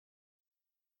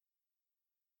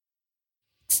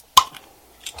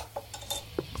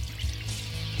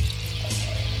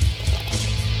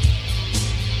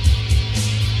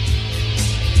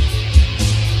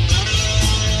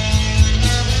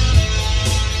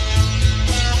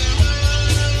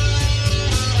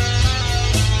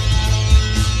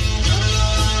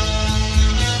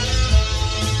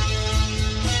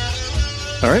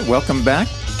right, welcome back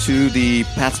to the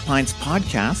Pat's Pints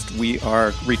podcast. We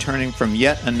are returning from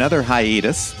yet another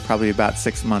hiatus, probably about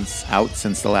 6 months out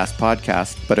since the last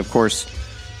podcast. But of course,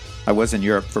 I was in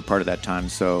Europe for part of that time,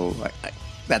 so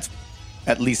that's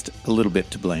at least a little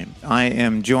bit to blame. I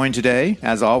am joined today,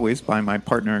 as always, by my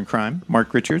partner in crime,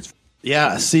 Mark Richards.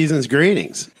 Yeah, season's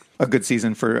greetings. A good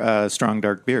season for strong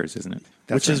dark beers, isn't it?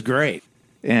 Which is great.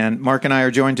 And Mark and I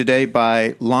are joined today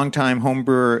by longtime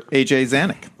homebrewer AJ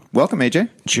Zanuck. Welcome, AJ.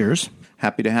 Cheers.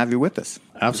 Happy to have you with us.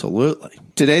 Absolutely.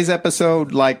 Today's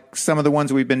episode, like some of the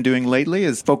ones we've been doing lately,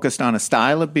 is focused on a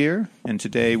style of beer. And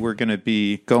today we're going to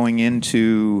be going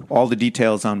into all the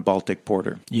details on Baltic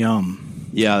Porter. Yum.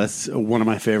 Yeah, that's one of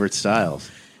my favorite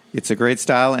styles. It's a great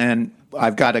style, and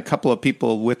I've got a couple of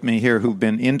people with me here who've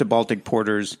been into Baltic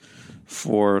Porters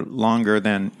for longer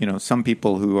than, some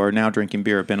people who are now drinking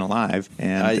beer have been alive.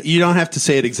 And you don't have to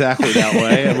say it exactly that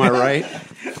way, am I right?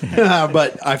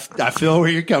 But I feel where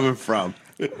you're coming from.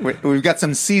 We've got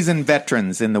some seasoned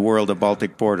veterans in the world of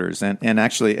Baltic Porters, and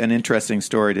actually an interesting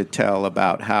story to tell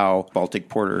about how Baltic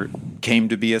Porter came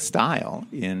to be a style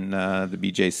in the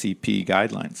BJCP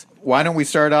guidelines. Why don't we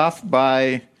start off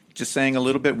by just saying a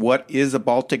little bit, what is a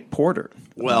Baltic Porter?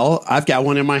 Well, I've got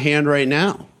one in my hand right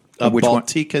now. A Which one?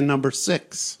 Baltica number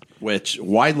 6, which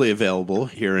widely available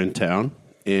here in town.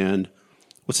 And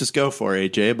what's this go for,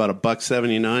 AJ? About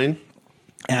 $1.79?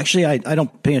 Actually, I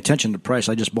don't pay attention to price.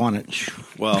 I just bought it.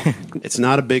 Well, it's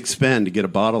not a big spend to get a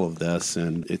bottle of this,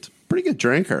 and it's a pretty good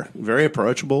drinker. Very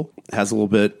approachable. Has a little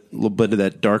bit of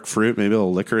that dark fruit, maybe a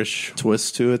little licorice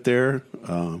twist to it there.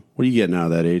 What are you getting out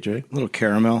of that, AJ? A little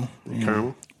caramel.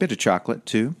 Caramel? Bit of chocolate,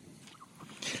 too.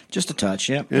 Just a touch,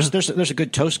 yeah. Yeah. There's a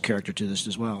good toast character to this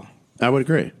as well. I would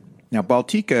agree. Now,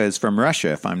 Baltica is from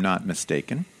Russia, if I'm not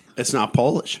mistaken. It's not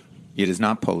Polish. It is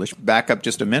not Polish. Back up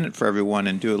just a minute for everyone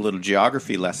and do a little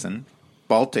geography lesson.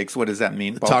 Baltics, what does that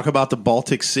mean? Talk about the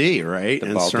Baltic Sea, right? The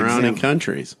And Baltic surrounding Sea.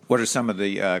 countries. What are some of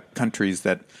the countries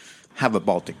that have a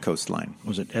Baltic coastline?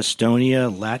 Was it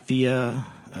Estonia, Latvia,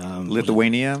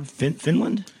 Lithuania,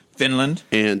 Finland? Finland.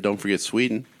 And don't forget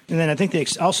Sweden. And then I think they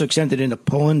also extended into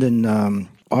Poland and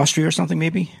Austria or something,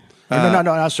 maybe?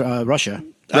 No, Russia.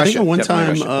 I think at one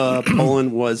definitely time Russia.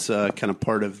 Poland was kind of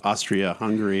part of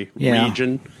Austria-Hungary Yeah.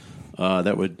 region.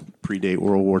 That would predate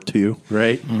World War II,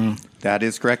 right? Mm-hmm. That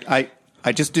is correct. I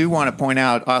just do want to point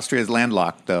out Austria is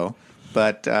landlocked, though.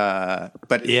 But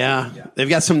Yeah. They've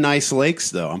got some nice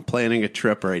lakes, though. I'm planning a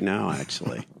trip right now,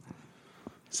 actually.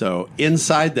 So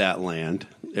inside that land,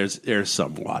 there's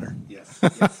some water. Yes.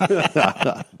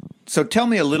 So tell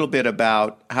me a little bit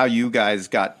about how you guys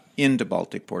got into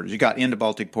Baltic Porters. You got into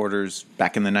Baltic Porters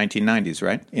back in the 1990s,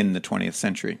 right? In the 20th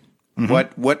century.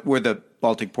 Mm-hmm. What were the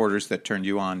Baltic Porters that turned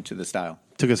you on to the style?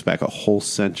 Took us back a whole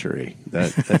century.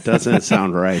 That doesn't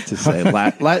sound right to say.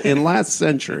 In last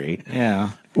century.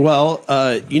 Yeah. Well,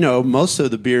 most of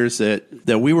the beers that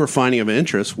we were finding of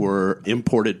interest were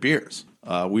imported beers.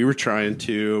 We were trying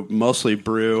to mostly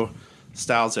brew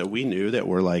styles that we knew that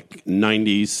were like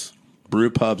 90s brew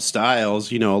pub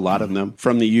styles, a lot of them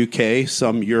from the UK,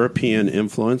 some European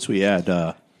influence. We had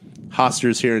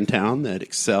Hosters here in town that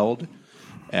excelled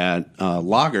at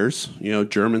lagers,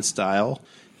 German style.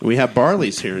 And we have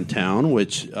Barley's here in town,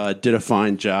 which did a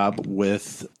fine job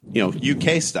with,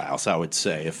 UK styles, I would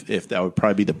say, if that would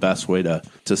probably be the best way to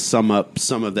sum up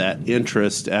some of that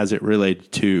interest as it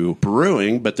related to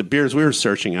brewing. But the beers we were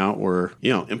searching out were,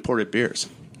 imported beers.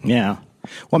 Yeah.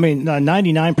 Well,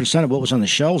 99% of what was on the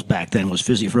shelves back then was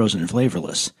fizzy, frozen, and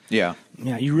flavorless. Yeah.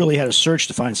 Yeah, you really had to search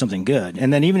to find something good.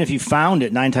 And then even if you found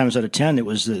it 9 times out of 10, it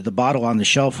was the bottle on the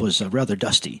shelf was rather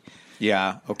dusty.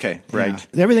 Yeah. Okay. Right.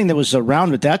 Yeah. Everything that was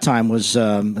around at that time was,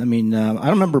 I don't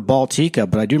remember Baltica,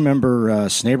 but I do remember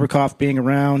Snaberkoff being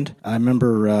around. I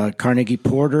remember Carnegie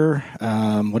Porter.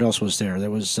 What else was there? There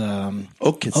was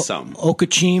Okachim.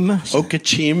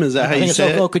 Okachim. Is that how I you think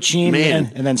say it? Okachim.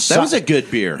 Man, And then that was a good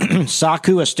beer.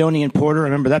 Saku Estonian Porter. I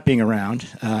remember that being around.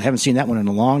 I haven't seen that one in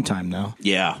a long time, though.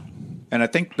 Yeah. And I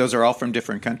think those are all from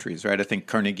different countries, right? I think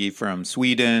Carnegie from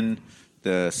Sweden,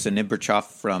 the Sniberchoff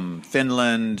from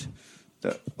Finland,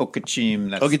 the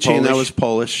Okachim, that's Okachim, Polish. that was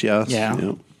Polish, yes.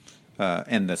 Yeah.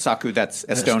 And the Saku, that's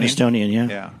Estonian. Estonian, yeah.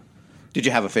 Yeah. Did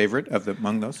you have a favorite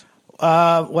among those?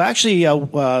 Well, actually,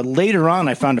 later on,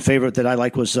 I found a favorite that I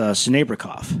liked was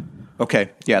Snaberkoff. Okay.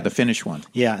 Yeah, the Finnish one.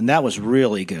 Yeah, and that was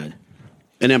really good.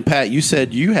 And then, Pat, you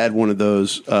said you had one of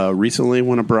those recently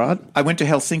when abroad? I went to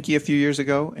Helsinki a few years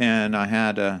ago, and I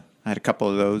had a couple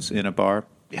of those in a bar.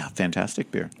 Yeah, fantastic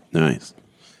beer. Nice.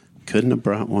 Couldn't have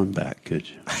brought one back, could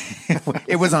you?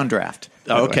 It was on draft.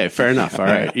 Oh, okay, fair enough. All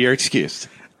right, you're excused.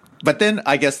 But then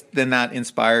I guess that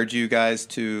inspired you guys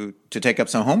to take up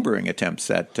some homebrewing attempts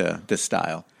at this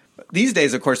style. These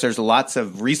days, of course, there's lots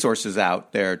of resources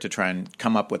out there to try and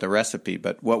come up with a recipe.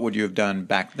 But what would you have done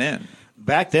back then?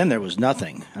 Back then, there was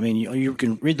nothing. I mean, you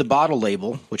can read the bottle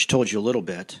label, which told you a little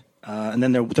bit. And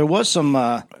then there was some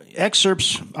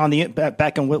excerpts on the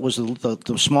back in what was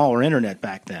the smaller internet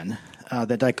back then.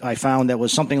 That I found that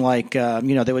was something like,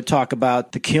 they would talk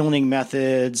about the kilning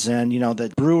methods and,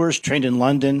 that brewers trained in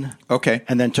London. Okay.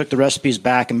 And then took the recipes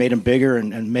back and made them bigger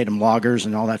and made them lagers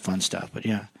and all that fun stuff. But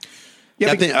yeah.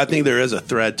 Yeah, I think there is a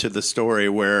thread to the story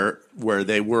where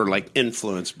they were like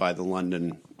influenced by the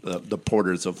London, the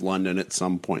porters of London at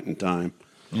some point in time.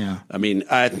 Yeah. I mean,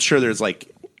 I'm sure there's like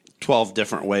 12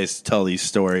 different ways to tell these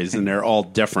stories, and they're all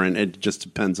different. It just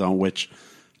depends on which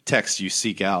text you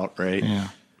seek out, right? Yeah.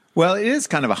 Well, it is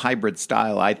kind of a hybrid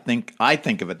style. I think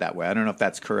of it that way. I don't know if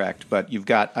that's correct, but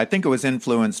I think it was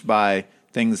influenced by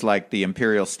things like the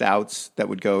imperial stouts that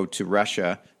would go to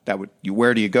Russia.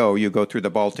 Where do you go? You go through the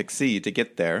Baltic Sea to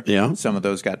get there. Yeah. Some of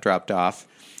those got dropped off.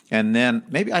 And then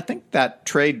I think that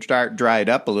trade dried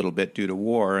up a little bit due to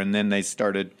war, and then they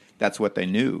started, that's what they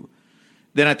knew.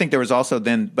 Then I think there was also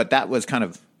but that was kind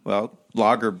of,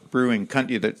 lager brewing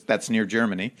country that's near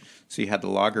Germany. So you had the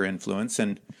lager influence.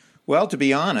 And, well, to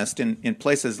be honest, in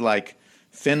places like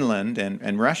Finland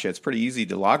and Russia, it's pretty easy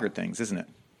to lager things, isn't it?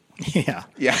 Yeah.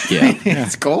 Yeah.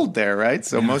 It's cold there, right?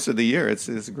 So most of the year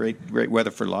it's great weather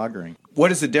for lagering.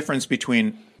 What is the difference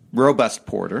between robust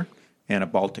porter and a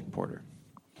Baltic porter?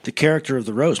 The character of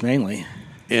the roast, mainly.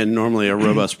 And normally a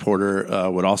robust porter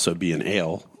would also be an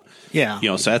ale. Yeah.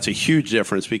 So that's a huge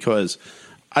difference because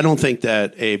I don't think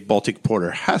that a Baltic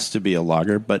porter has to be a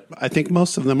lager, but I think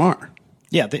most of them are.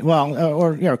 Yeah,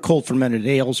 or cold fermented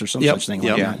ales or some such thing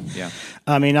like that. Yeah.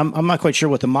 I mean, I'm not quite sure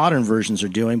what the modern versions are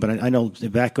doing, but I know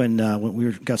back when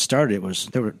we got started,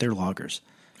 they're lagers.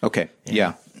 Okay.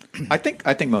 Yeah. I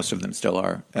think most of them still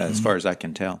are, as far as I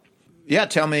can tell. Yeah.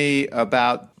 Tell me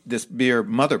about this beer,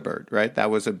 Motherbird. Right, that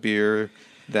was a beer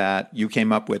that you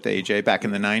came up with, AJ, back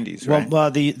in the 90s. Right.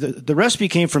 Well, the recipe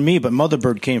came from me, but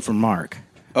Motherbird came from Mark.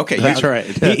 Okay, that's right.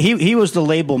 He was the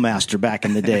label master back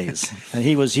in the days, and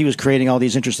he was creating all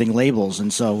these interesting labels.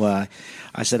 And so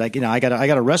I said, I got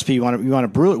a recipe. You want to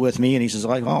brew it with me? And he says,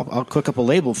 I'll cook up a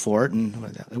label for it,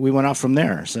 and we went off from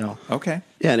there. So okay,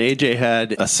 yeah. And AJ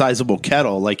had a sizable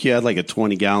kettle, like you had like a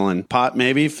 20-gallon pot,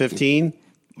 maybe 15.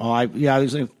 Oh, I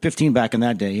was 15 back in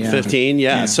that day. Yeah, 15.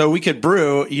 Yeah. So we could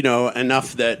brew,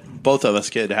 enough that both of us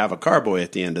could have a carboy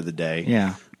at the end of the day.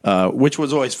 Yeah. Which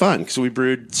was always fun because we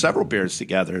brewed several beers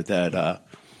together that,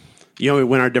 we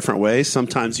went our different ways,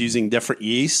 sometimes using different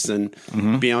yeasts and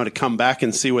being able to come back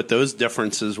and see what those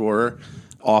differences were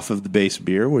off of the base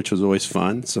beer, which was always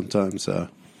fun. Sometimes had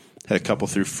a couple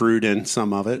threw fruit in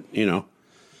some of it,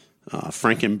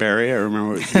 Frankenberry. I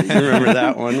remember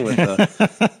that one.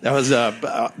 That was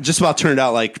just about turned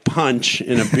out like punch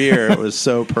in a beer. It was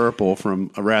so purple from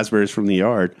raspberries from the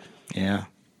yard. Yeah.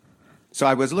 So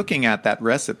I was looking at that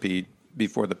recipe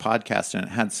before the podcast, and it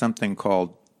had something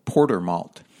called porter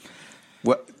malt,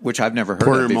 which I've never heard of.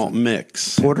 Porter malt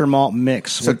mix. Porter malt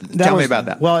mix. So tell me about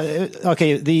that. Well,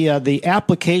 okay, the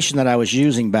application that I was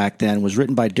using back then was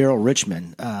written by Daryl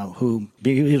Richmond,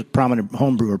 he was a prominent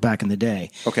home brewer back in the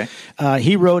day. Okay.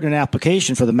 He wrote an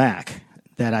application for the Mac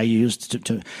that I used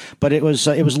but it was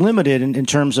limited in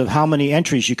terms of how many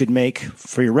entries you could make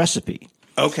for your recipe.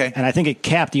 Okay. And I think it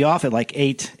capped you off at like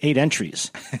eight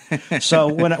entries.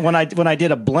 So when I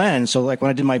did a blend, so like when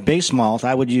I did my base malt,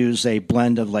 I would use a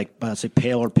blend of like say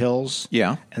pale or pills.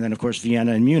 Yeah. And then of course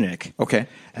Vienna and Munich. Okay.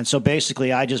 And so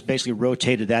I just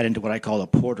rotated that into what I call a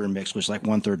porter mix, which is like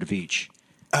 1/3 of each.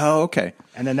 Oh, okay.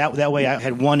 And then that way I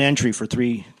had one entry for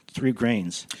three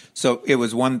grains. So it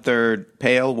was 1/3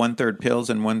 pale, 1/3 pills,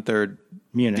 and 1/3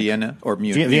 Munich. Vienna or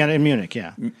Munich. Vienna and Munich,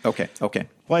 yeah. Okay.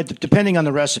 Well, depending on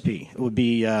the recipe, it would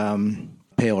be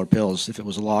pale or pills. If it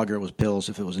was a lager, it was pills.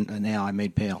 If it was an ale, I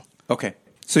made pale. Okay.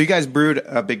 So you guys brewed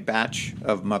a big batch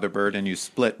of Motherbird, and you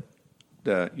split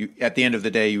at the end of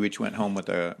the day, you each went home with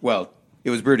it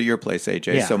was brewed at your place,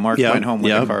 AJ. Yeah. So Mark went home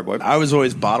with a carboy. I was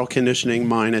always bottle conditioning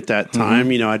mine at that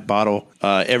time. I'd bottle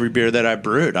every beer that I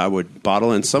brewed. I would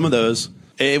bottle, and some of those,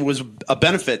 it was a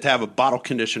benefit to have a bottle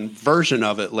conditioned version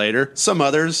of it later. Some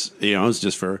others, it was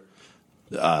just for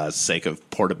sake of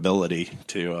portability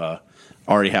to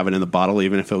already have it in the bottle,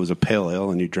 even if it was a pale ale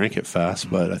and you drink it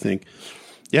fast. But I think,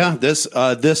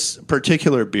 this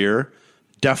particular beer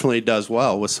definitely does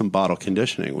well with some bottle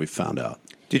conditioning, we found out.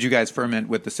 Did you guys ferment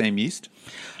with the same yeast?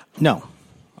 No.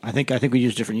 I think we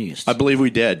used different yeasts. I believe we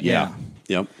did, yeah.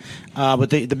 Yep. But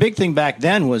the big thing back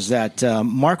then was that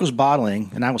Mark was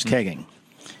bottling and I was kegging.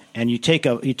 and you take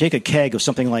a keg of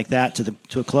something like that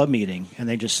to a club meeting, and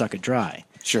they just suck it dry.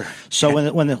 Sure.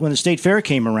 So when the state fair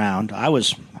came around, I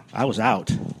was out.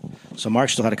 So Mark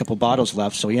still had a couple bottles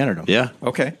left, so he entered them. Yeah.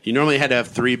 Okay. You normally had to have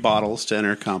 3 bottles to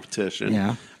enter a competition.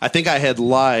 Yeah. I think I had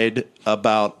lied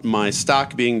about my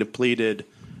stock being depleted.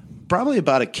 Probably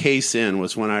about a case in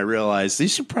was when I realized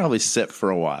these should probably sit for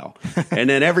a while. And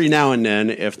then every now and then,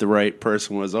 if the right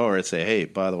person was over, I'd say, hey,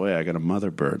 by the way, I got a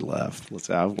mother bird left. Let's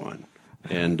have one.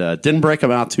 And didn't break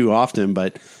them out too often,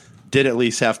 but did at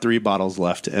least have 3 bottles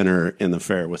left to enter in the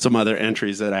fair with some other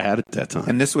entries that I had at that time.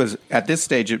 And this was, at this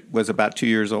stage, it was about 2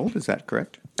 years old. Is that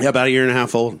correct? Yeah, about a year and a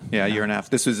half old. Yeah, a year and a half.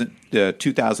 This was the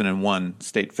 2001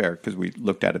 State Fair because we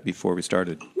looked at it before we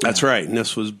started. That's right. And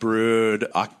this was brewed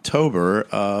October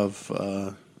of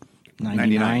 99.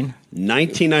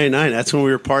 1999. That's when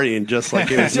we were partying just like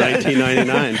it was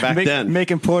 1999 back then.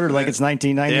 Making porter like it's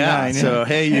 1999. Yeah. So,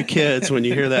 hey, you kids, when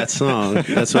you hear that song,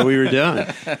 that's what we were doing.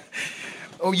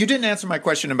 Oh, you didn't answer my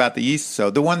question about the yeast.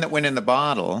 So the one that went in the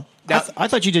bottle. I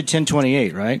thought you did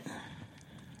 1028, right?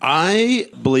 I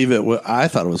believe it. I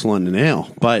thought it was London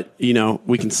Ale, but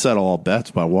we can settle all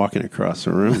bets by walking across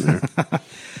the room there.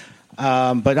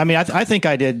 But I mean, I think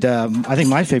I did. I think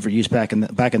my favorite use back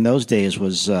in those days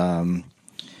was. Maybe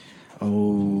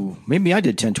I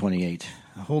did 1028.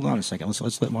 Hold on a second.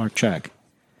 Let's let Mark check.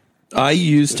 I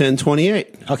used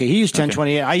 1028. Okay, he used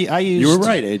 1028. I used. You were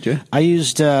right, AJ. I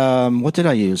used. What did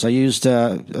I use? I used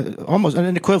almost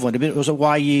an equivalent. It was a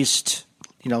Y yeast.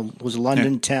 It was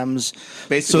London Thames.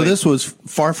 Basically. So this was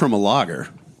far from a lager,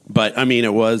 but I mean,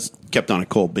 it was kept on a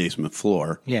cold basement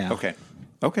floor. Yeah.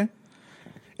 Okay.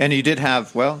 And you did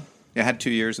have, you had 2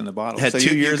 years in the bottle. Had so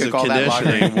 2 years of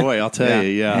conditioning. Boy, I'll tell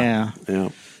you, yeah.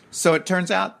 So it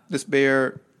turns out this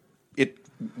beer, it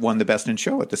won the Best in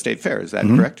Show at the State Fair. Is that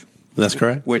correct? That's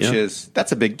correct.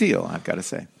 That's a big deal, I've got to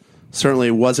say.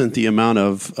 Certainly wasn't the amount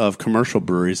of commercial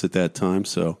breweries at that time,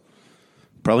 so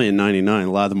probably in 99,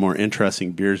 a lot of the more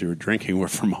interesting beers we were drinking were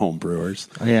from home brewers.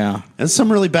 Yeah. And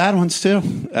some really bad ones too,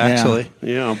 actually.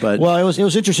 But it was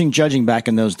interesting judging back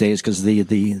in those days because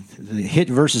the hit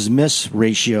versus miss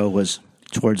ratio was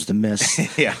towards the miss.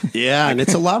 Yeah, and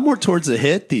it's a lot more towards the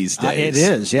hit these days.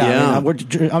 It is, yeah. I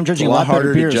mean, I'm judging a lot harder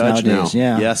better beers to judge nowadays. now.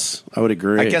 Yeah. Yes, I would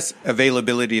agree. I guess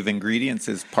availability of ingredients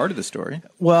is part of the story.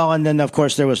 Well, and then of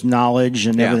course there was knowledge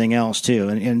and everything else too,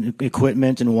 and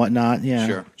equipment and whatnot.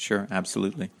 Yeah, sure,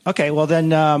 absolutely. Okay, well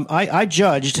then I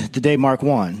judged the day Mark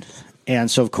won, and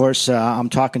so of course I'm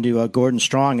talking to Gordon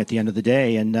Strong at the end of the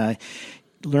day, and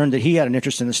learned that he had an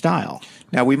interest in the style.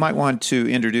 Now, we might want to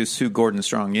introduce who Gordon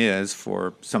Strong is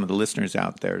for some of the listeners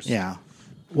out there. Yeah.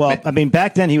 Well, I mean,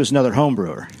 back then he was another home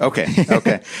brewer. Okay.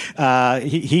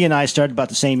 He and I started about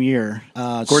the same year.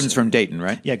 Gordon's from Dayton,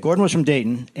 right? Yeah, Gordon was from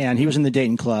Dayton, and he was in the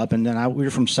Dayton Club, and then we were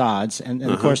from Sods. And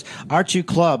of course, our two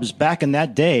clubs back in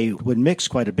that day would mix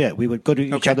quite a bit. We would go to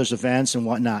each other's events and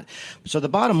whatnot. So the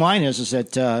bottom line is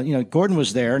that Gordon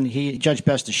was there, and he judged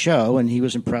Best of Show, and he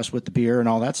was impressed with the beer and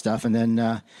all that stuff. And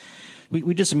then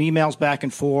we did some emails back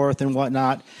and forth and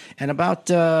whatnot. And about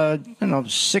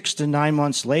 6 to 9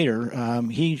 months later,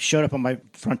 he showed up on my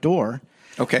front door.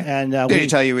 Okay. And did he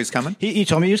tell you he was coming? He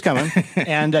told me he was coming,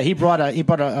 and he brought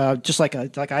a just like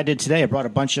I did today. I brought a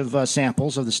bunch of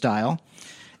samples of the style,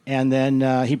 and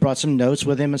then he brought some notes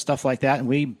with him and stuff like that. And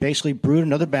we basically brewed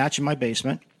another batch in my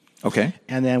basement. Okay.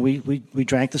 And then we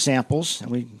drank the samples and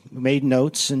we made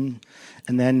notes and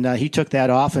then he took that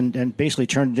off and basically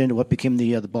turned it into what became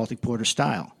the Baltic Porter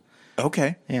style.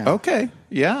 Okay. Yeah. Okay.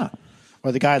 Yeah.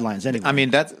 Or the guidelines anyway. I mean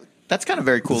that's kind of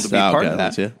very cool to be part of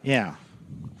that. Yeah.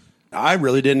 I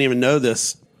really didn't even know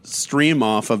this stream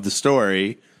off of the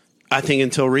story, I think,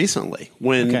 until recently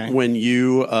when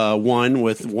you won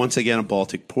with once again a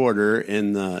Baltic Porter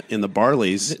in the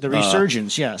Barley's the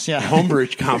resurgence, yes, yeah, homebrew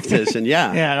competition,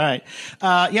 yeah, yeah,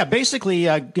 right, basically,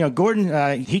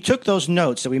 Gordon he took those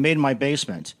notes that we made in my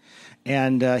basement.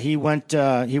 And he went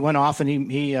off and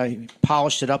he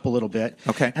polished it up a little bit.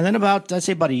 Okay. And then about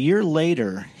a year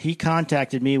later, he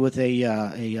contacted me with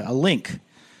a link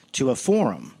to a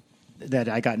forum that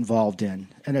I got involved in.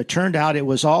 And it turned out it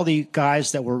was all the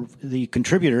guys that were the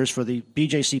contributors for the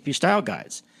BJCP style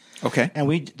guides. Okay.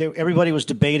 And everybody was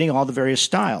debating all the various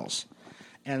styles.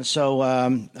 And so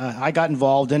I got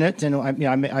involved in it, and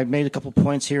I made a couple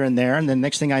points here and there. And then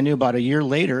next thing I knew, about a year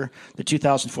later, the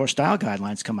 2004 style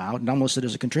guidelines come out, and I'm listed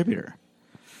as a contributor.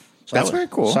 So that's very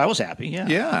cool. So I was happy, yeah.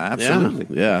 Yeah,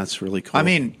 absolutely. Yeah, that's really cool. I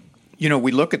mean,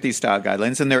 we look at these style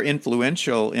guidelines, and they're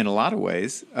influential in a lot of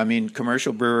ways. I mean,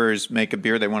 commercial brewers make a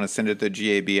beer, they want to send it to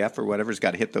GABF or whatever's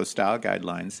got to hit those style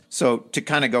guidelines. So to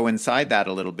kind of go inside that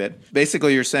a little bit,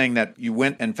 basically you're saying that you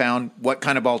went and found what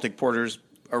kind of Baltic Porters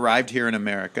arrived here in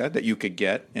America that you could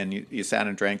get, and you sat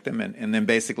and drank them, and then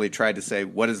basically tried to say,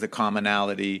 what is the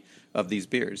commonality of these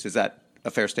beers? Is that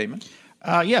a fair statement?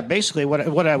 Yeah, basically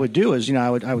what I would do is, I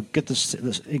would get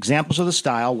the examples of the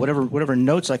style, whatever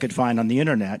notes I could find on the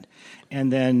internet,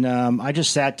 and then I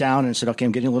just sat down and said, okay,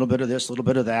 I'm getting a little bit of this, a little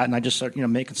bit of that, and I just started,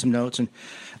 making some notes, and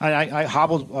I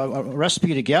hobbled a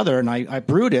recipe together, and I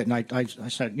brewed it, and I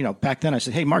said, back then I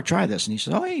said, hey, Mark, try this, and he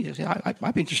said, oh, hey,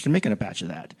 I'd be interested in making a batch of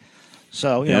that.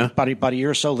 So, about a year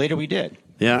or so later, we did.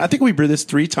 Yeah, I think we brewed this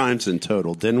 3 times in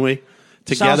total, didn't we?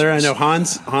 Together, I know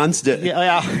Hans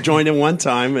did, joined in one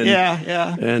time. And,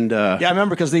 and I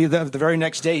remember because the very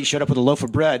next day he showed up with a loaf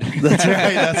of bread. That's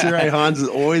right. Hans is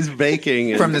always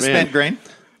baking. From the spent grain?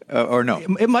 Or no?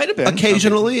 It might have been.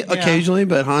 Occasionally,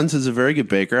 but Hans is a very good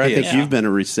baker. I think you've been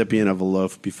a recipient of a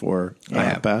loaf before,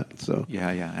 Pat. So yeah,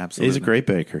 absolutely. He's a great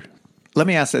baker. Let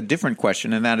me ask a different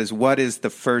question, and that is, what is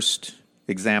the first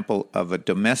example of a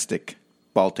domestic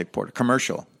Baltic porter,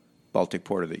 commercial Baltic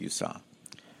porter that you saw?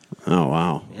 Oh,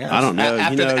 wow. Yeah. I don't know.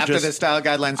 After the style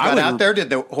guidelines got out there, did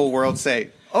the whole world say,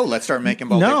 oh, let's start making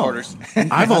Baltic porters?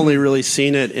 I've only really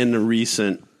seen it in the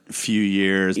recent few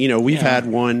years. We've had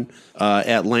one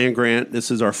at Land Grant.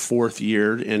 This is our 4th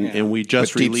year, and we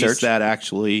just released that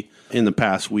actually in the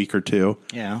past week or two.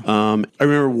 Yeah. I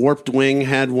remember Warped Wing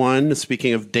had one.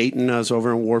 Speaking of Dayton, I was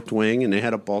over in Warped Wing, and they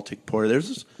had a Baltic porter. There's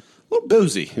this little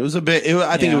boozy. It was a bit,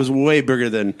 I think it was way bigger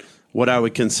than what I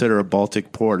would consider a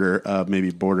Baltic porter,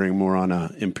 maybe bordering more on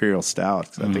a imperial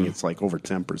stout. I think it's like over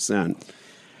 10%.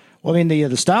 Well, I mean,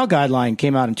 the style guideline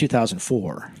came out in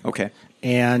 2004. Okay.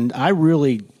 And I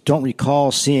really don't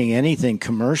recall seeing anything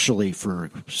commercially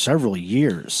for several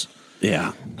years.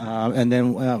 Yeah. And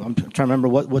then I'm trying to remember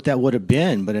what that would have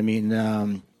been. But I mean,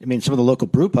 some of the local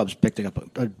brew pubs picked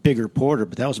up a bigger porter,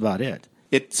 but that was about it.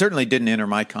 It certainly didn't enter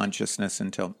my consciousness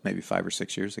until maybe 5 or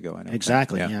 6 years ago. I don't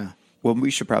Exactly. think. Yeah. Well,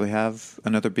 we should probably have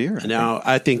another beer. Now,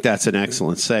 I think that's an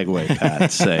excellent segue,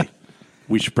 Pat. Say,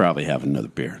 we should probably have another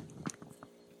beer.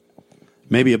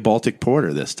 Maybe a Baltic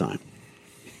porter this time.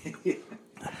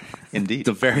 Indeed.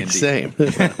 The very same.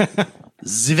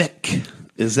 Zvik.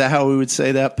 Is that how we would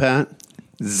say that, Pat?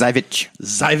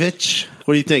 Zivich.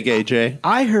 What do you think, AJ?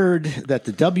 I heard that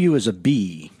the W is a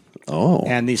B. Oh.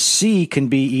 And the C can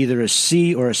be either a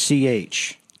C or a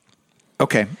CH.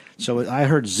 Okay. So I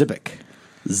heard Zivik.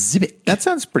 Zivik. That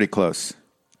sounds pretty close.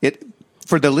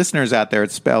 For the listeners out there,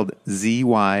 it's spelled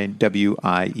Zywiec.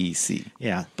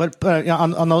 Yeah, but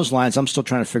on those lines, I'm still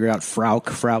trying to figure out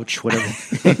Frauch, whatever,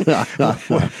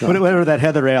 whatever that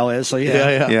heather ale is. So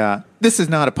yeah. This is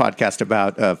not a podcast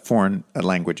about foreign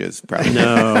languages, probably.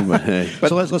 No, but hey.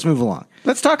 So let's move along.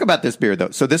 Let's talk about this beer, though.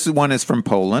 So this one is from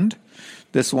Poland.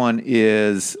 This one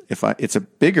is, it's a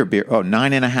bigger beer.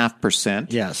 9.5%.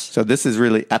 Yes. So this is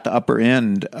really at the upper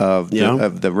end of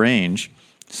the range.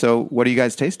 So what are you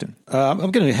guys tasting?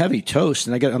 I'm getting a heavy toast,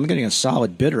 and I'm getting a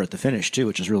solid bitter at the finish too,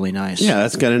 which is really nice. Yeah,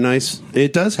 that's got a nice.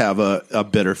 It does have a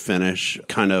bitter finish,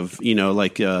 kind of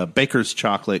like baker's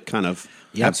chocolate kind of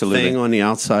thing on the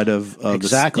outside of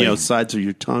exactly the sides of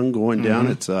your tongue going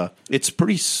down. It's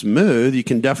pretty smooth. You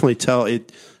can definitely tell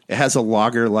it has a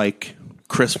lager like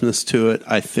crispness to it,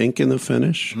 I think, in the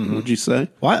finish. Would you say?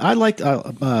 Well, I like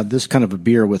this kind of a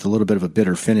beer with a little bit of a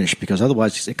bitter finish, because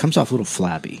otherwise it comes off a little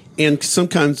flabby. And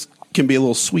sometimes can be a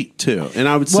little sweet, too. And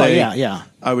I would say,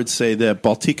 I would say that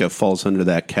Baltica falls under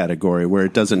that category, where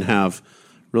it doesn't have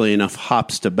really enough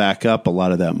hops to back up a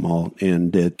lot of that malt,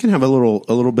 and it can have a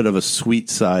little bit of a sweet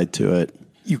side to it.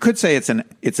 You could say it's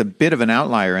a bit of an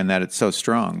outlier in that it's so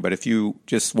strong, but if you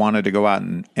just wanted to go out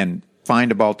and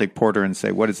find a Baltic porter and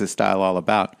say, what is this style all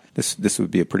about? This would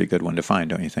be a pretty good one to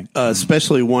find, don't you think?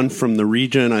 Especially one from the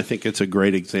region. I think it's a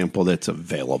great example that's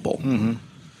available. Mm-hmm.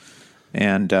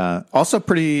 And also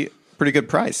pretty good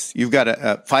price. You've got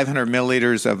a 500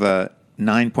 milliliters of a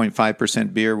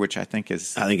 9.5% beer, which I think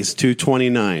is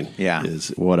 $2.29. Yeah, is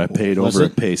what I paid over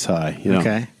at Pace High.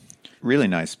 Okay, really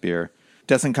nice beer.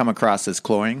 Doesn't come across as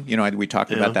cloying. We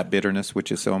talked about that bitterness,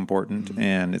 which is so important,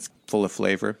 and it's full of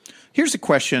flavor. Here's a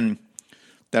question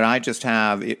that I just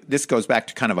have. This goes back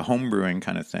to kind of a home brewing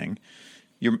kind of thing.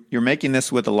 You're making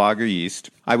this with a lager yeast.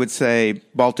 I would say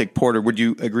Baltic porter, would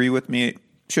you agree with me? It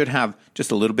should have just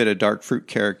a little bit of dark fruit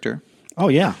character. Oh,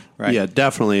 yeah. Right? Yeah,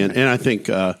 definitely. And I think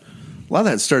a lot of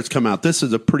that starts to come out. This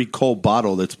is a pretty cold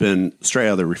bottle that's been straight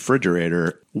out of the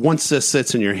refrigerator. Once this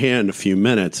sits in your hand a few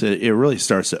minutes, it really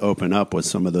starts to open up with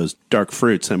some of those dark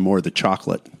fruits and more of the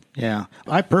chocolate. Yeah.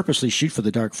 I purposely shoot for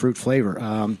the dark fruit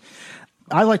flavor.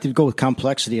 I like to go with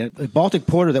complexity. A Baltic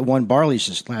porter that won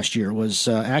Barley's last year was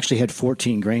actually had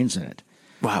 14 grains in it.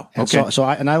 Wow. And Okay. so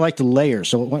I like to layer.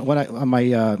 So when I on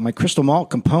my crystal malt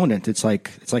component, it's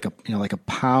like a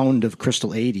pound of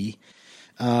Crystal 80,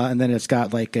 and then it's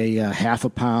got like a half a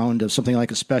pound of something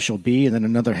like a Special B, and then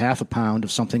another half a pound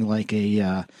of something like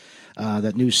a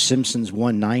that new Simpsons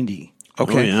 190.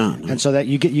 Okay. Oh, yeah. And so that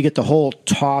you get the whole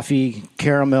toffee,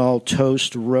 caramel,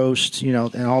 toast, roast,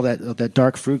 and all that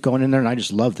dark fruit going in there, and I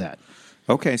just love that.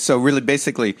 Okay. So really,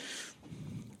 basically,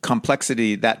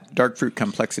 complexity, that dark fruit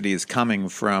complexity is coming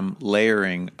from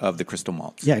layering of the crystal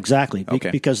malts. Yeah, exactly. Okay.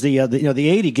 Because the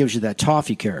 80 gives you that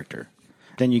toffee character.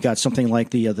 Then you got something like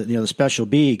the Special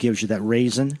B gives you that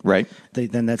raisin. Right.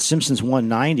 Then that Simpsons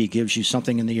 190 gives you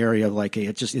something in the area of like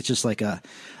it's just like a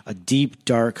deep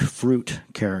dark fruit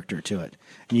character to it,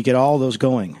 and you get all those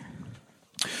going.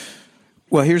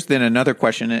 Well, here's then another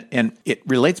question, and it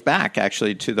relates back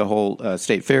actually to the whole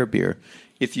State Fair beer.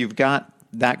 If you've got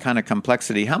that kind of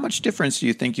complexity, how much difference do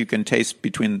you think you can taste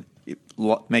between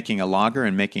making a lager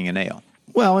and making an ale?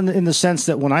 Well, in the sense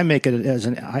that when I make it as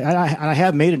I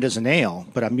have made it as an ale,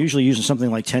 but I'm usually using something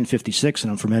like 1056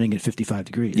 and I'm fermenting at 55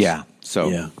 degrees. Yeah. So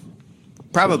Yeah.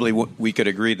 probably we could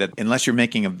agree that unless you're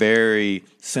making a very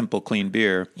simple, clean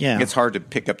beer, Yeah. it's hard to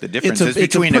pick up the It's differences a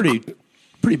between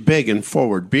pretty big and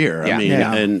forward beer. Yeah. I mean,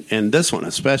 Yeah. and this one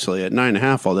especially at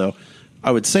 9.5. Although I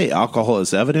would say alcohol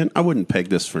is evident, I wouldn't peg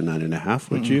this for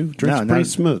 9.5. Would you? Drinks pretty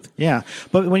smooth. Yeah,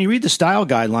 but when you read the style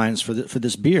guidelines for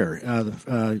this beer,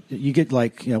 you get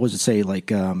like what does it say?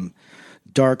 Like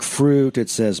dark fruit. It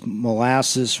says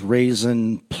molasses,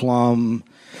 raisin, plum.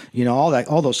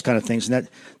 All those kind of things, and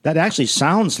that actually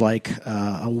sounds like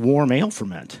a warm ale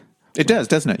ferment. It does,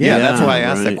 doesn't it? Yeah, that's why I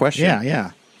asked that right. question.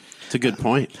 Yeah. It's a good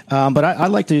point. But I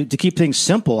like to keep things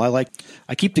simple.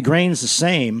 I keep the grains the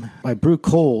same. I brew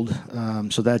cold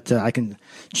so that I can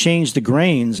change the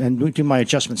grains and do my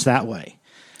adjustments that way.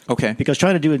 Okay. Because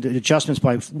trying to do adjustments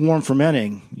by warm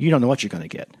fermenting, you don't know what you're going to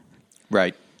get.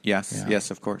 Right. Yes. Yeah.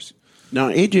 Yes, of course. Now,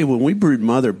 AJ, when we brewed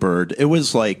Mother Bird, it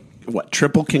was like what,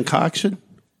 triple concoction?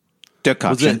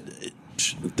 Decoction. Was it?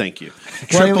 Thank you.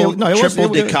 Well, Triple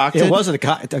decocted. It wasn't a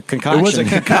concoction. It was a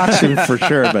concoction for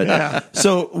sure. But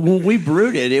so when we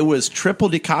brewed it, it was triple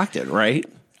decocted, right?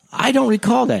 I don't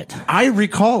recall that. I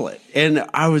recall it, and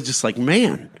I was just like,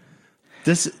 man,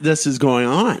 this is going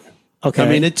on. Okay. I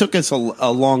mean, it took us a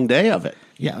long day of it.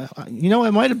 Yeah,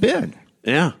 it might have been.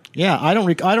 Yeah. Yeah, I don't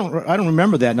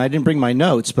remember that, and I didn't bring my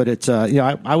notes. But it's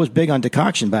I was big on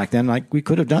decoction back then. Like we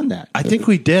could have done that. I think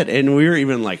we did, and we were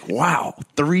even like, wow,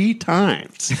 3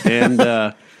 times. And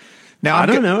now I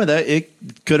don't know that it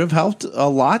could have helped a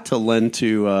lot to lend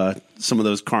to some of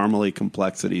those caramely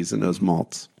complexities in those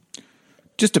malts.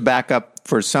 Just to back up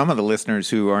for some of the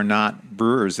listeners who are not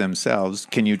brewers themselves,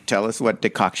 can you tell us what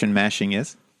decoction mashing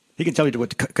is? He can tell you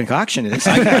what concoction is.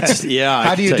 Yeah.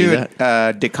 How do you do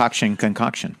it? Decoction,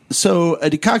 concoction. So a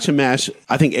decoction mash,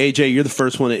 I think AJ, you're the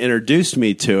first one that introduced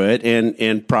me to it,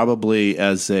 and probably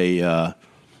as a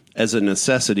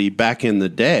necessity back in the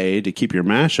day to keep your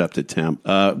mash up to temp,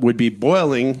 would be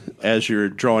boiling as you're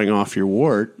drawing off your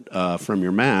wort from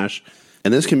your mash.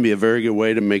 And this can be a very good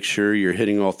way to make sure you're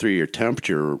hitting all 3 of your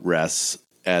temperature rests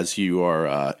as you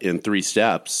are in 3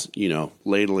 steps,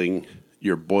 ladling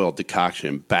your boiled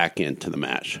decoction back into the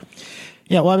mash.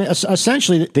 Yeah, well, I mean,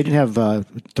 essentially, they didn't have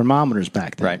thermometers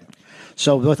back then. Right.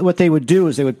 So what they would do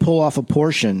is they would pull off a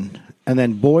portion and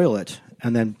then boil it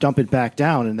and then dump it back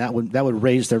down, and that would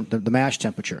raise the mash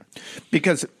temperature.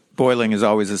 Because boiling is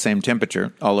always the same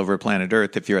temperature all over planet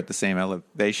Earth if you're at the same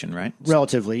elevation, right?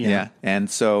 Relatively, yeah. Yeah.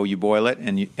 And so you boil it,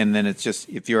 and then it's just,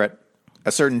 if you're at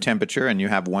a certain temperature and you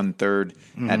have 1/3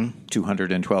 at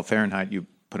 212 Fahrenheit, you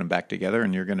put them back together,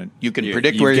 and you can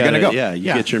predict where you're going to go. Yeah, you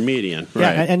get your median.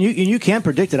 Right. Yeah, and you can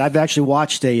predict it. I've actually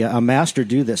watched a master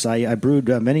do this. I brewed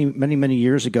many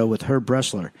years ago with Herb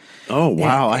Bressler. Oh,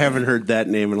 wow. I haven't heard that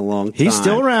name in a long time. He's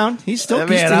still around.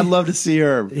 Man, I'd love to see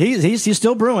Herb. He's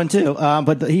still brewing too.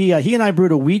 But he and I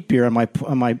brewed a wheat beer on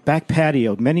my back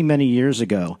patio many years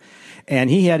ago.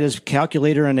 And he had his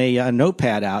calculator and a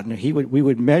notepad out, and we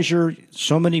would measure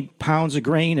so many pounds of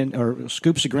grain or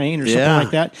scoops of grain or something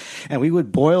like that, and we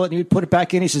would boil it and we'd put it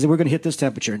back in. He says, "We're going to hit this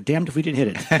temperature," and damned if we didn't hit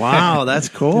it. Wow, that's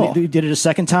cool. We did it a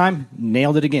second time,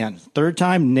 nailed it again. Third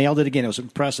time, nailed it again. It was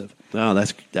impressive. Oh,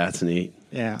 that's neat.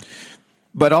 Yeah.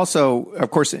 But also, of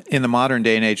course, in the modern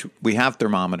day and age, we have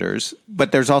thermometers,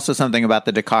 but there's also something about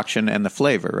the decoction and the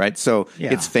flavor, right? So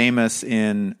it's famous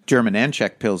in German and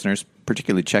Czech Pilsners,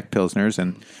 particularly Czech Pilsners,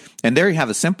 and there you have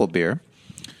a simple beer.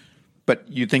 But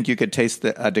you think you could taste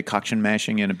a decoction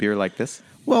mashing in a beer like this?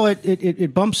 Well,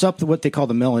 it bumps up what they call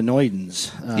the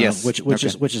melanoidins, Yes. which Okay.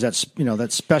 is that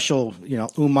that special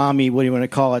umami. What do you want to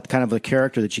call it? Kind of a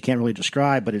character that you can't really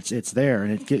describe, but it's there,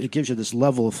 and it gives you this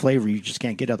level of flavor you just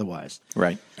can't get otherwise.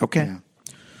 Right. Okay. Yeah.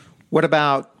 What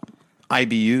about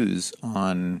IBUs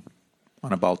on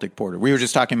a Baltic porter? We were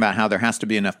just talking about how there has to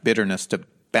be enough bitterness to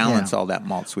balance Yeah. all that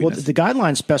malt Well, sweetness. the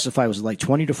guidelines specify was it like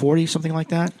 20 to 40, something like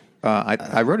that.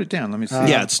 I wrote it down. Let me see.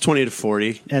 Yeah, it's 20 to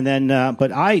 40. And then,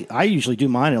 but I usually do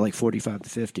mine at like 45 to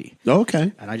 50,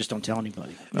 Okay. and I just don't tell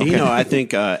anybody. I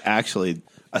think actually,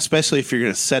 especially if you're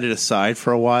going to set it aside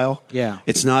for a while, Yeah.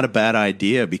 it's not a bad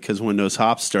idea because when those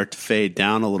hops start to fade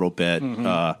down a little bit,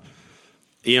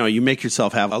 you make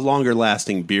yourself have a longer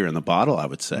lasting beer in the bottle, I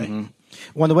would say.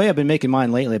 Well, the way I've been making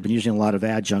mine lately, I've been using a lot of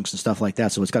adjuncts and stuff like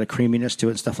that, so it's got a creaminess to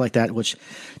it and stuff like that, which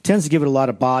tends to give it a lot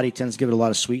of body, tends to give it a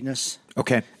lot of sweetness,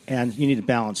 Okay. and you need to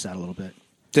balance that a little bit.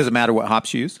 Does it matter what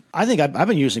hops you use? I think I've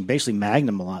been using basically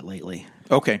Magnum a lot lately.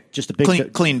 Okay. Just a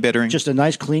big clean bittering. Just a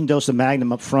nice clean dose of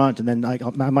Magnum up front, and then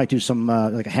I might do some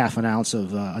like a half an ounce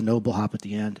of a Noble hop at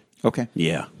the end. okay.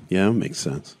 Yeah, that makes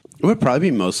sense. It would probably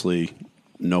be mostly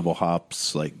Noble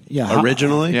hops, like Yeah,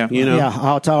 originally. yeah. Yeah,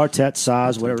 Haltauer, Tet,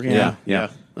 Saz, whatever. Yeah.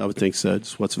 I would think so.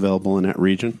 It's what's available in that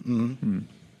region.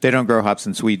 They don't grow hops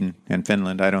in Sweden and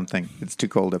Finland. I don't think it's too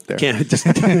cold up there. Can't just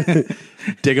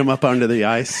dig them up under the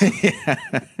ice.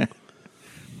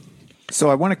 So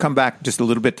I want to come back just a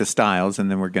little bit to styles, and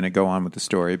then we're going to go on with the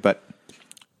story. But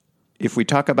if we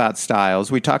talk about styles,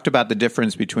 we talked about the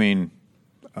difference between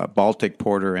a Baltic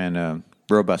porter and a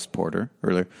robust porter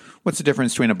earlier. What's the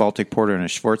difference between a Baltic porter and a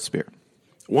Schwarzbier?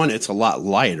 One, it's a lot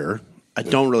lighter. I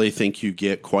don't really think you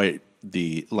get quite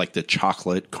the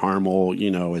chocolate caramel.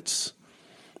 It's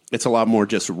a lot more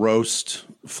just roast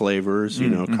flavors.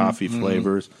 Coffee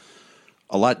flavors.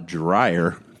 A lot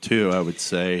drier too, I would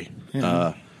say.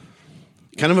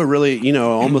 Kind of a really,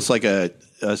 almost like a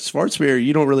Schwarzbier.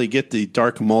 You don't really get the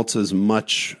dark malts as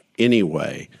much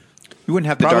anyway. You wouldn't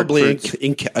have the Probably dark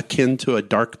fruits. akin to a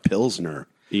dark Pilsner.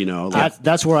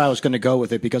 That's where I was going to go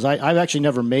with it because I've actually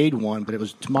never made one, but it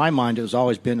was to my mind it was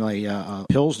always been a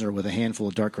Pilsner with a handful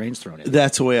of dark grains thrown in.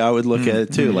 That's the way I would look at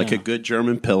it too, like a good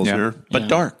German Pilsner, but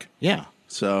dark. Yeah.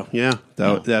 So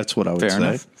that's what I would Fair say.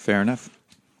 enough. Fair enough.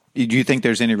 Do you think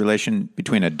there's any relation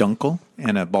between a Dunkel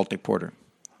and a Baltic porter?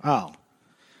 Oh.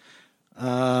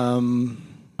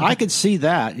 I could see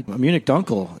that. A Munich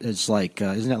Dunkel is like,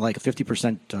 isn't that like a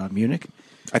 50% Munich?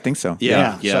 I think so.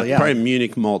 Yeah. So, yeah. Probably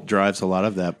Munich malt drives a lot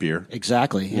of that beer.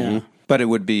 Exactly. Yeah. But it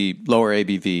would be lower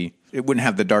ABV. It wouldn't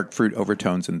have the dark fruit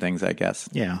overtones and things, I guess.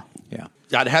 Yeah. Yeah.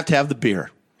 I'd have to have the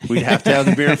beer. We'd have to have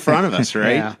the beer in front of us,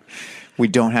 right? Yeah. We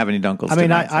don't have any Dunkels. I mean,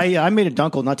 tonight, so- I made a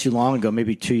Dunkel not too long ago,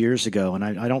 maybe 2 years ago, and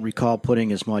I don't recall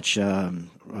putting as much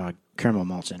caramel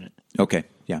malts in it. Okay.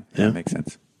 Yeah. That makes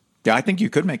sense. Yeah, I think you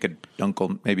could make a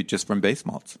Dunkel maybe just from base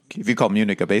malts. If you call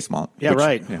Munich a base malt. Yeah, which-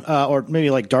 right. Yeah. Or maybe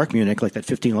like dark Munich, like that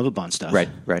 15 Lovebond stuff. Right.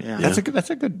 Yeah. That's a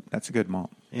good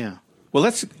malt. Yeah. Well,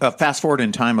 let's fast forward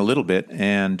in time a little bit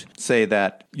and say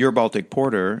that your Baltic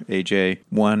Porter, AJ,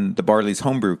 won the Barley's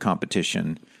Homebrew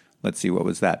competition. Let's see, what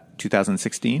was that?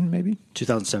 2016, maybe?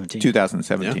 2017.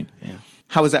 2017. Yeah.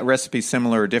 How is that recipe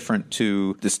similar or different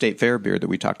to the State Fair beer that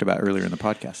we talked about earlier in the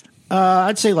podcast?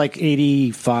 I'd say like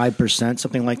 85%,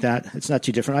 something like that. It's not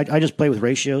too different. I just play with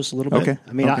ratios a little bit. Okay.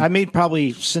 I mean, Okay. I made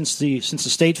probably since the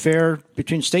State Fair,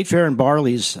 between State Fair and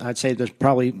Barley's, I'd say there's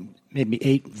probably maybe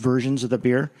 8 versions of the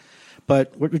beer.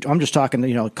 But I'm just talking,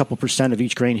 a couple percent of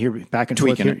each grain here, back and forth.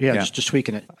 Tweaking Here. it, Yeah, yeah. just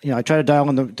tweaking it. I try to dial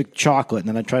in the chocolate, and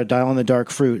then I try to dial in the dark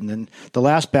fruit, and then the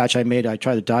last batch I made, I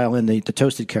try to dial in the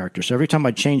toasted character. So every time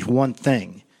I change one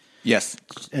thing, Yes.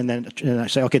 and I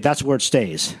say, okay, that's where it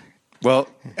stays. Well,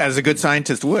 as a good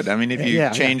scientist would. I mean, if you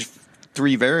Yeah, change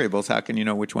 3 variables, how can you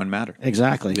know which one mattered?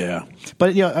 Exactly. Yeah.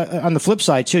 But on the flip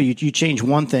side too, you change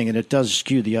one thing and it does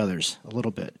skew the others a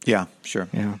little bit. Yeah, sure.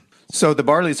 Yeah. So the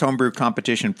Barley's Homebrew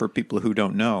competition, for people who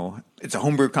don't know, it's a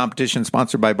homebrew competition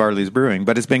sponsored by Barley's Brewing,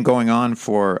 but it's been going on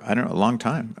for, I don't know, a long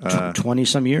time. 20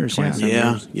 some years.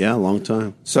 Yeah. Yeah, a long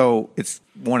time. So it's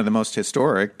one of the most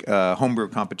historic homebrew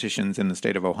competitions in the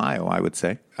state of Ohio, I would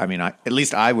say. I mean, at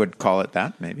least I would call it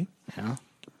that, maybe. Yeah.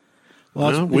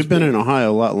 Well, we've been in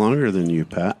Ohio a lot longer than you,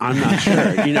 Pat. I'm not sure.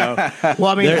 Well,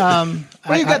 I mean,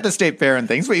 Well, you got the state fair and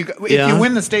things. Well, if Yeah. you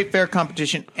win the state fair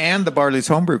competition and the Barley's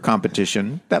Homebrew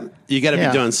competition, that You got to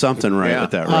Yeah. be doing something right Yeah.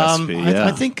 with that recipe. Yeah.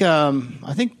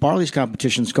 I think Barley's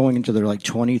competition's going into their like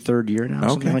 23rd year now,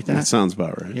 something like that that. sounds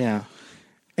about right. Yeah.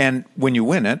 and when you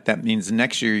win it, that means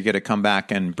next year you get to come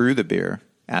back and brew the beer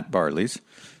at Barley's.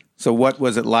 So what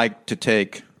was it like to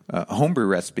take homebrew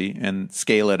recipe and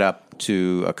scale it up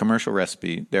to a commercial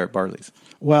recipe there at Barley's?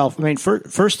 Well, I mean,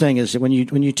 first thing is that when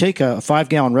you take a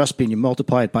 5-gallon recipe and you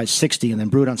multiply it by 60 and then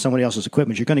brew it on somebody else's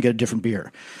equipment, you're going to get a different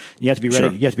beer. You have to be ready.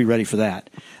 Sure. You have to be ready for that.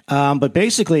 But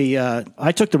basically,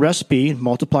 I took the recipe,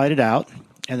 multiplied it out,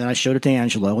 and then I showed it to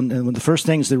Angelo. And one of the first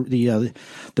things the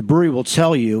brewery will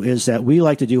tell you is that we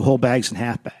like to do whole bags and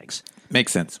half bags.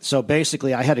 Makes sense. So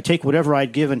basically, I had to take whatever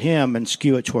I'd given him and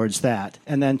skew it towards that.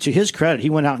 And then to his credit, he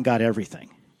went out and got everything.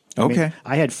 Okay.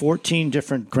 I had 14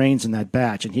 different grains in that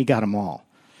batch, and he got them all.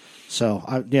 So,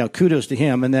 kudos to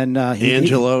him. And then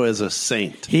Angelo is a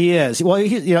saint. He is. Well,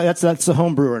 that's the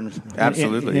home brewer.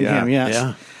 Absolutely, in yeah. him,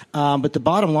 yes. Yeah. But the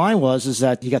bottom line is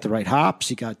that you got the right hops.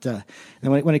 You got, and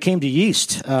when it came to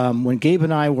yeast, when Gabe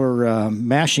and I were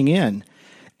mashing in,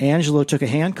 Angelo took a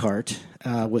hand cart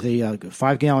with a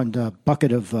 5-gallon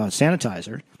bucket of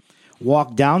sanitizer,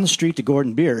 walked down the street to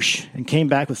Gordon Biersch, and came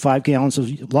back with 5 gallons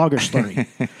of lager slurry.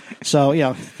 So,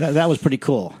 that was pretty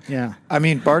cool. Yeah. I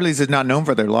mean, Barley's is not known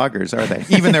for their lagers, are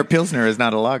they? Even their Pilsner is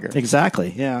not a lager.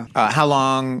 Exactly, yeah. How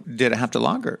long did it have to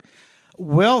lager?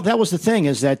 Well, that was the thing,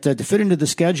 is that to fit into the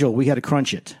schedule, we had to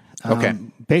crunch it. Okay.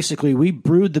 Basically, we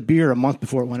brewed the beer a month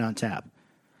before it went on tap.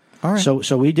 All right.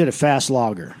 So we did a fast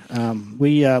lager.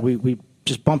 We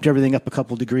just bumped everything up a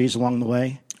couple degrees along the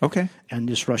way. Okay. And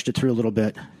just rushed it through a little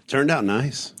bit. Turned out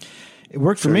nice. It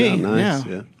worked for me. Nice.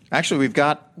 Yeah. Actually,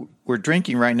 we're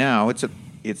drinking right now.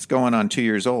 It's going on 2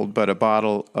 years old, but a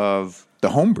bottle of the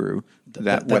homebrew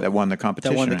that won the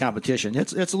competition. That won the competition.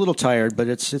 It's a little tired, but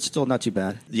it's still not too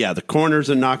bad. Yeah, the corners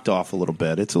are knocked off a little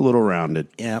bit. It's a little rounded.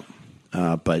 Yeah.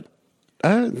 But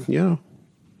it's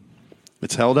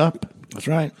held up. That's